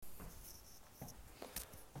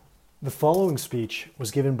The following speech was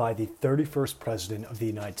given by the 31st President of the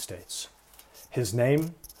United States. His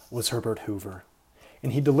name was Herbert Hoover,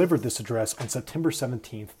 and he delivered this address on September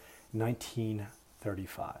 17,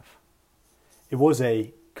 1935. It was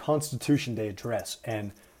a Constitution Day address,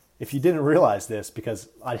 and if you didn't realize this, because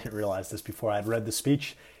I didn't realize this before I had read the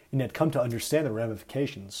speech and had come to understand the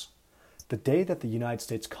ramifications, the day that the United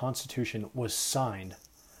States Constitution was signed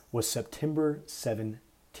was September 17th.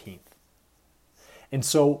 And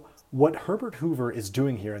so what Herbert Hoover is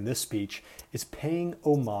doing here in this speech is paying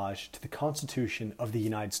homage to the Constitution of the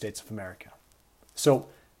United States of America. So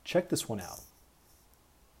check this one out.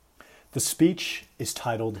 The speech is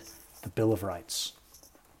titled The Bill of Rights.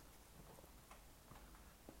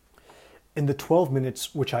 In the 12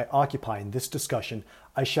 minutes which I occupy in this discussion,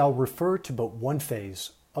 I shall refer to but one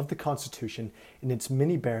phase of the Constitution in its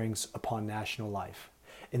many bearings upon national life,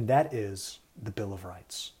 and that is the Bill of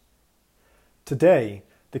Rights. Today,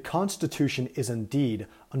 the Constitution is indeed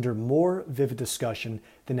under more vivid discussion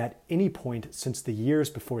than at any point since the years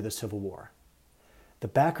before the Civil War. The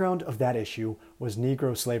background of that issue was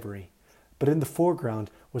Negro slavery, but in the foreground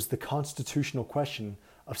was the constitutional question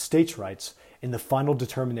of states' rights, and the final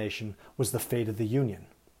determination was the fate of the Union.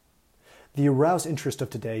 The aroused interest of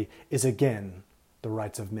today is again the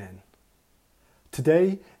rights of men.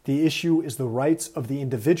 Today, the issue is the rights of the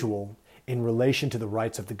individual in relation to the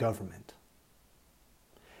rights of the government.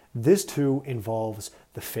 This too involves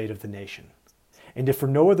the fate of the nation. And if for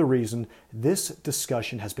no other reason, this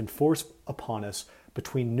discussion has been forced upon us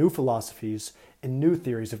between new philosophies and new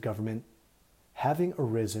theories of government having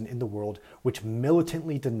arisen in the world which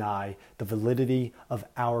militantly deny the validity of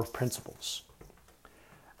our principles.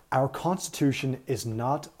 Our Constitution is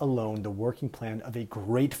not alone the working plan of a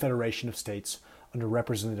great federation of states under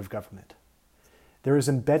representative government. There is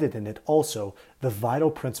embedded in it also the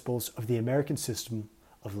vital principles of the American system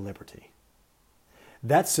of liberty.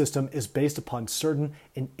 That system is based upon certain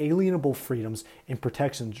inalienable freedoms and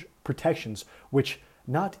protections which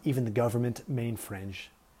not even the government may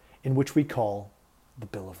infringe, in which we call the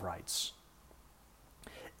Bill of Rights.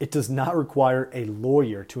 It does not require a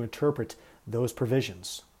lawyer to interpret those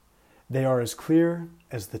provisions. They are as clear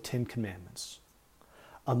as the Ten Commandments.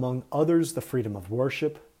 Among others, the freedom of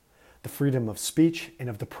worship, the freedom of speech and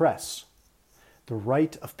of the press, the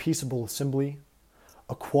right of peaceable assembly,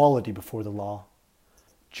 equality before the law,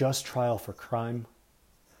 just trial for crime,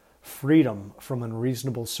 freedom from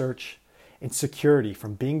unreasonable search, and security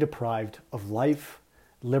from being deprived of life,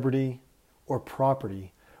 liberty, or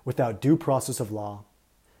property without due process of law.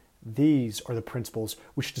 These are the principles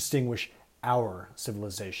which distinguish our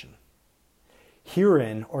civilization.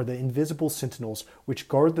 Herein are the invisible sentinels which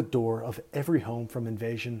guard the door of every home from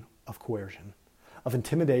invasion of coercion, of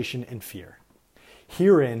intimidation and fear.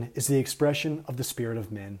 Herein is the expression of the spirit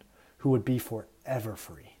of men who would be forever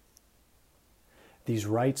free. These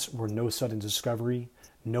rights were no sudden discovery,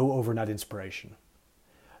 no overnight inspiration.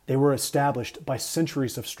 They were established by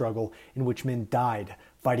centuries of struggle in which men died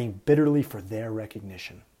fighting bitterly for their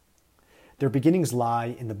recognition. Their beginnings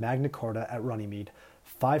lie in the Magna Carta at Runnymede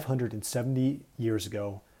 570 years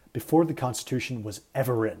ago, before the Constitution was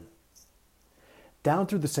ever written. Down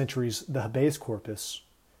through the centuries, the habeas corpus,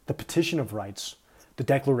 the Petition of Rights, the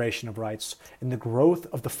Declaration of Rights, and the growth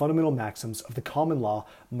of the fundamental maxims of the common law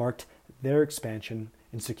marked their expansion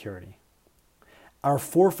and security. Our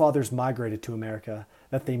forefathers migrated to America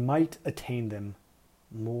that they might attain them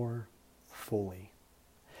more fully.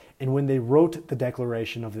 And when they wrote the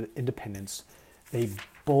Declaration of Independence, they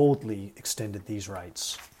boldly extended these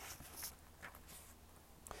rights.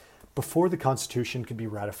 Before the Constitution could be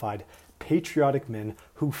ratified, patriotic men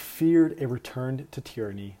who feared a return to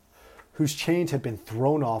tyranny, whose chains had been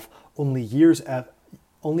thrown off only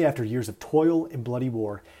after years of toil and bloody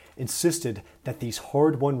war, insisted that these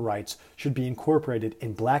hard-won rights should be incorporated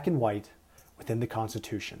in black and white within the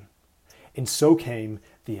Constitution. And so came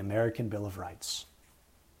the American Bill of Rights.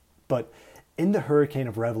 But in the hurricane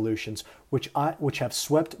of revolutions which have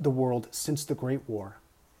swept the world since the Great War,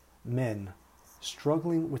 men,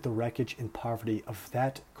 struggling with the wreckage and poverty of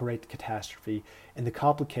that great catastrophe and the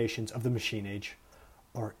complications of the machine age,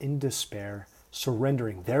 are in despair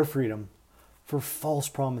surrendering their freedom for false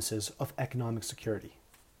promises of economic security.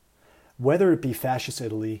 Whether it be fascist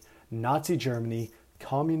Italy, Nazi Germany,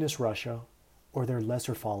 communist Russia, or their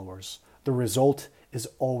lesser followers, the result is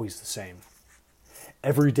always the same.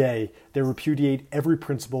 Every day, they repudiate every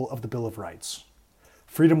principle of the Bill of Rights.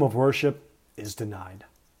 Freedom of worship is denied.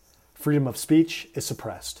 Freedom of speech is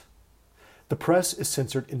suppressed. The press is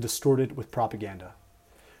censored and distorted with propaganda.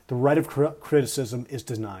 The right of criticism is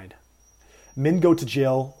denied. Men go to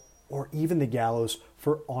jail or even the gallows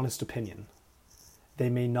for honest opinion. They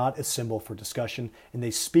may not assemble for discussion, and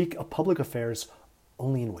they speak of public affairs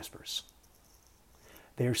only in whispers.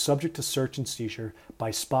 They are subject to search and seizure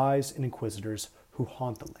by spies and inquisitors who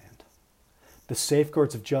haunt the land. The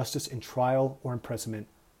safeguards of justice in trial or imprisonment,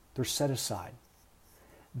 they're set aside.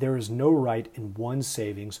 There is no right in one's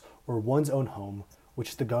savings or one's own home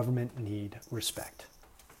which the government need respect.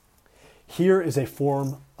 Here is a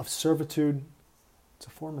form of servitude, it's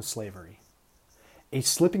a form of slavery, a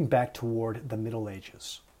slipping back toward the Middle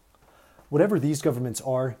Ages. Whatever these governments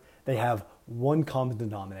are, they have one common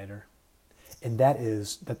denominator, and that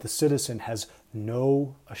is that the citizen has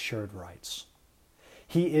no assured rights.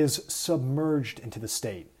 He is submerged into the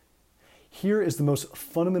state. Here is the most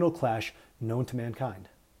fundamental clash known to mankind.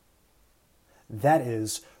 That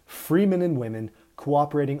is, free men and women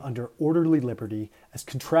cooperating under orderly liberty as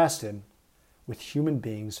contrasted with human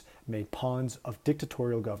beings made pawns of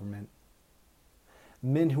dictatorial government,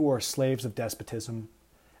 men who are slaves of despotism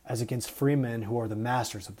as against free men who are the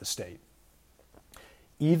masters of the state.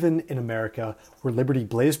 Even in America, where liberty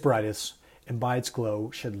blazed brightest and by its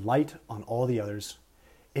glow shed light on all the others,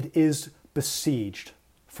 it is besieged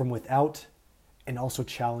from without and also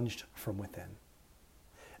challenged from within.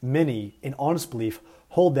 Many, in honest belief,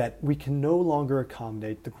 hold that we can no longer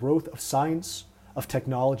accommodate the growth of science, of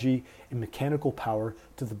technology, and mechanical power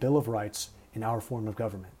to the Bill of Rights in our form of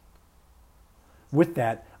government. With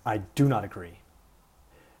that, I do not agree.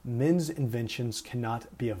 Men's inventions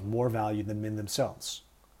cannot be of more value than men themselves.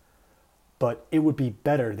 But it would be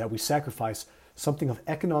better that we sacrifice something of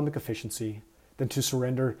economic efficiency than to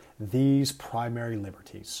surrender these primary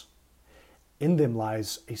liberties. In them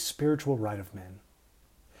lies a spiritual right of men.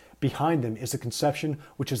 Behind them is a conception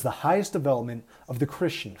which is the highest development of the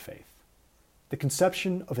Christian faith, the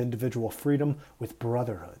conception of individual freedom with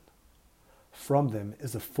brotherhood. From them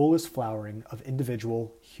is the fullest flowering of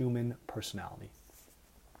individual human personality.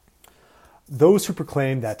 Those who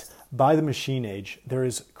proclaim that by the machine age there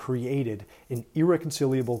is created an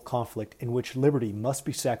irreconcilable conflict in which liberty must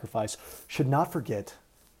be sacrificed should not forget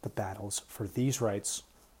the battles for these rights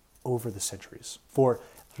over the centuries. For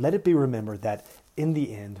let it be remembered that in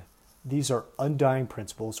the end, these are undying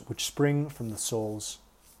principles which spring from the souls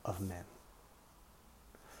of men.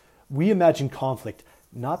 We imagine conflict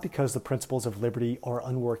not because the principles of liberty are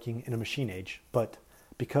unworking in a machine age, but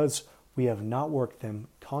because we have not worked them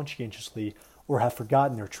conscientiously or have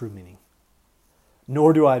forgotten their true meaning.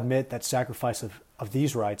 Nor do I admit that sacrifice of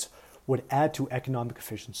these rights would add to economic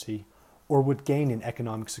efficiency or would gain in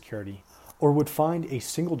economic security or would find a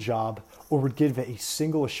single job or would give a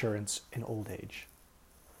single assurance in old age.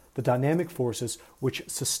 The dynamic forces which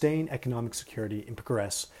sustain economic security and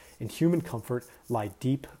progress in human comfort lie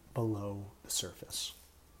deep below the surface.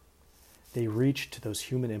 They reach to those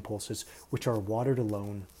human impulses which are watered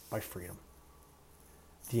alone by freedom.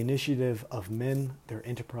 The initiative of men, their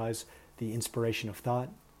enterprise, the inspiration of thought,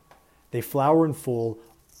 they flower and full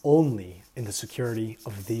only in the security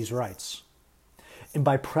of these rights. And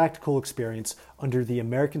by practical experience, under the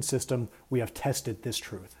American system, we have tested this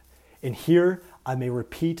truth. And here I may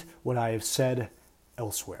repeat what I have said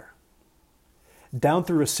elsewhere. Down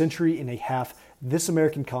through a century and a half, this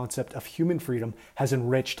American concept of human freedom has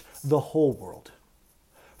enriched the whole world.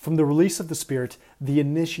 From the release of the Spirit, the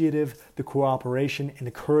initiative, the cooperation, and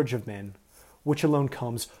the courage of men, which alone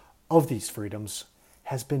comes of these freedoms,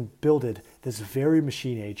 has been builded this very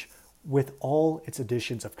machine age with all its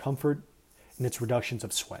additions of comfort and its reductions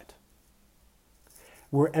of sweat.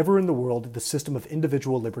 Wherever in the world the system of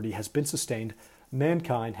individual liberty has been sustained,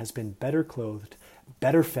 mankind has been better clothed,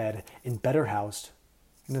 better fed, and better housed,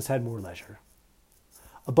 and has had more leisure.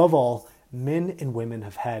 Above all, men and women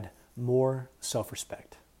have had more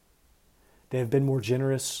self-respect. They have been more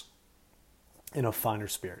generous and of finer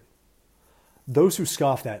spirit. Those who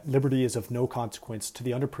scoff that liberty is of no consequence to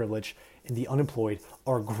the underprivileged and the unemployed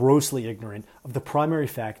are grossly ignorant of the primary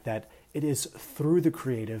fact that it is through the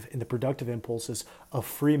creative and the productive impulses of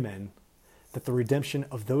free men that the redemption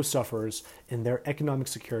of those sufferers and their economic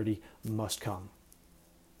security must come.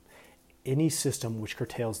 Any system which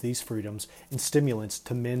curtails these freedoms and stimulants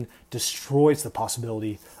to men destroys the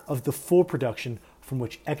possibility of the full production from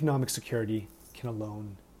which economic security can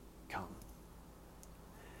alone come.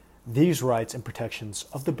 These rights and protections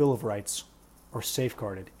of the Bill of Rights are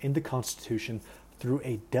safeguarded in the Constitution through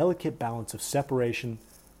a delicate balance and separation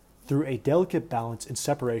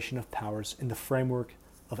of powers in the framework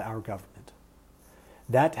of our government.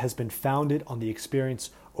 That has been founded on the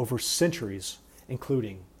experience over centuries,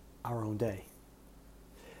 including our own day.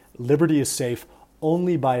 Liberty is safe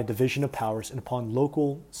only by a division of powers and upon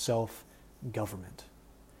local self-government.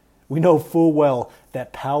 We know full well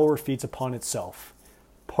that power feeds upon itself,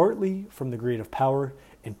 partly from the greed of power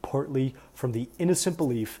and partly from the innocent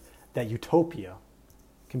belief that utopia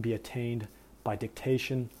can be attained by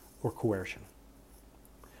dictation or coercion.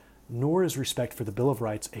 Nor is respect for the Bill of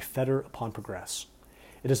Rights a fetter upon progress.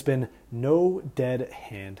 It has been no dead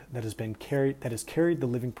hand that has carried the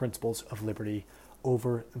living principles of liberty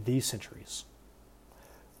over these centuries.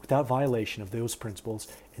 Without violation of those principles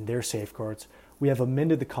and their safeguards, we have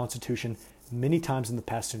amended the Constitution many times in the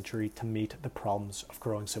past century to meet the problems of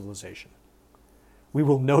growing civilization. We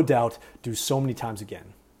will no doubt do so many times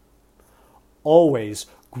again. Always,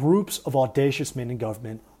 groups of audacious men in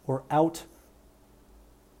government always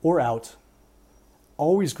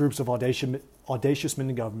groups of audacious men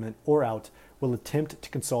in government or out will attempt to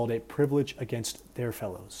consolidate privilege against their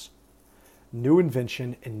fellows. New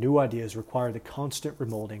invention and new ideas require the constant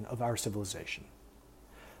remolding of our civilization.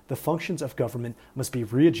 The functions of government must be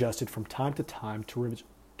readjusted from time to time to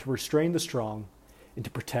restrain the strong and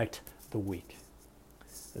to protect the weak.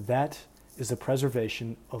 That is the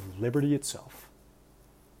preservation of liberty itself.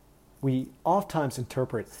 We oftentimes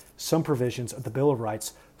interpret some provisions of the Bill of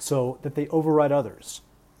Rights so that they override others.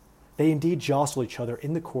 They indeed jostle each other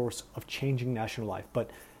in the course of changing national life,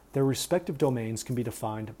 but their respective domains can be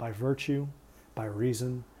defined by virtue, by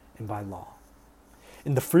reason, and by law.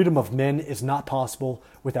 And the freedom of men is not possible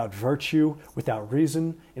without virtue, without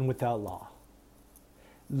reason, and without law.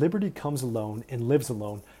 Liberty comes alone and lives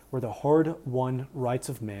alone where the hard-won rights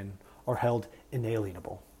of men are held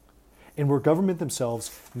inalienable, and where government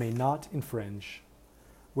themselves may not infringe,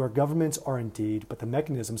 where governments are indeed but the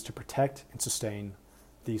mechanisms to protect and sustain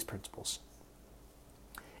these principles.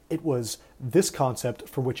 It was this concept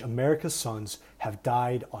for which America's sons have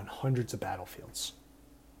died on hundreds of battlefields.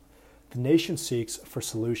 The nation seeks for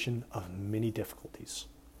solution of many difficulties.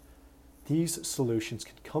 These solutions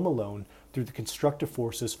can come alone through the constructive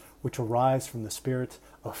forces which arise from the spirit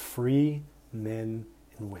of free men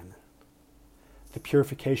and women. The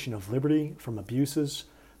purification of liberty from abuses,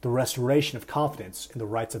 the restoration of confidence in the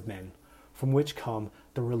rights of men, from which come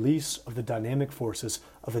the release of the dynamic forces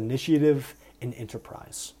of initiative and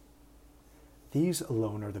enterprise. These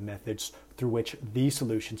alone are the methods through which these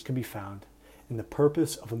solutions can be found, and the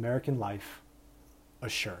purpose of American life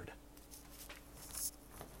assured.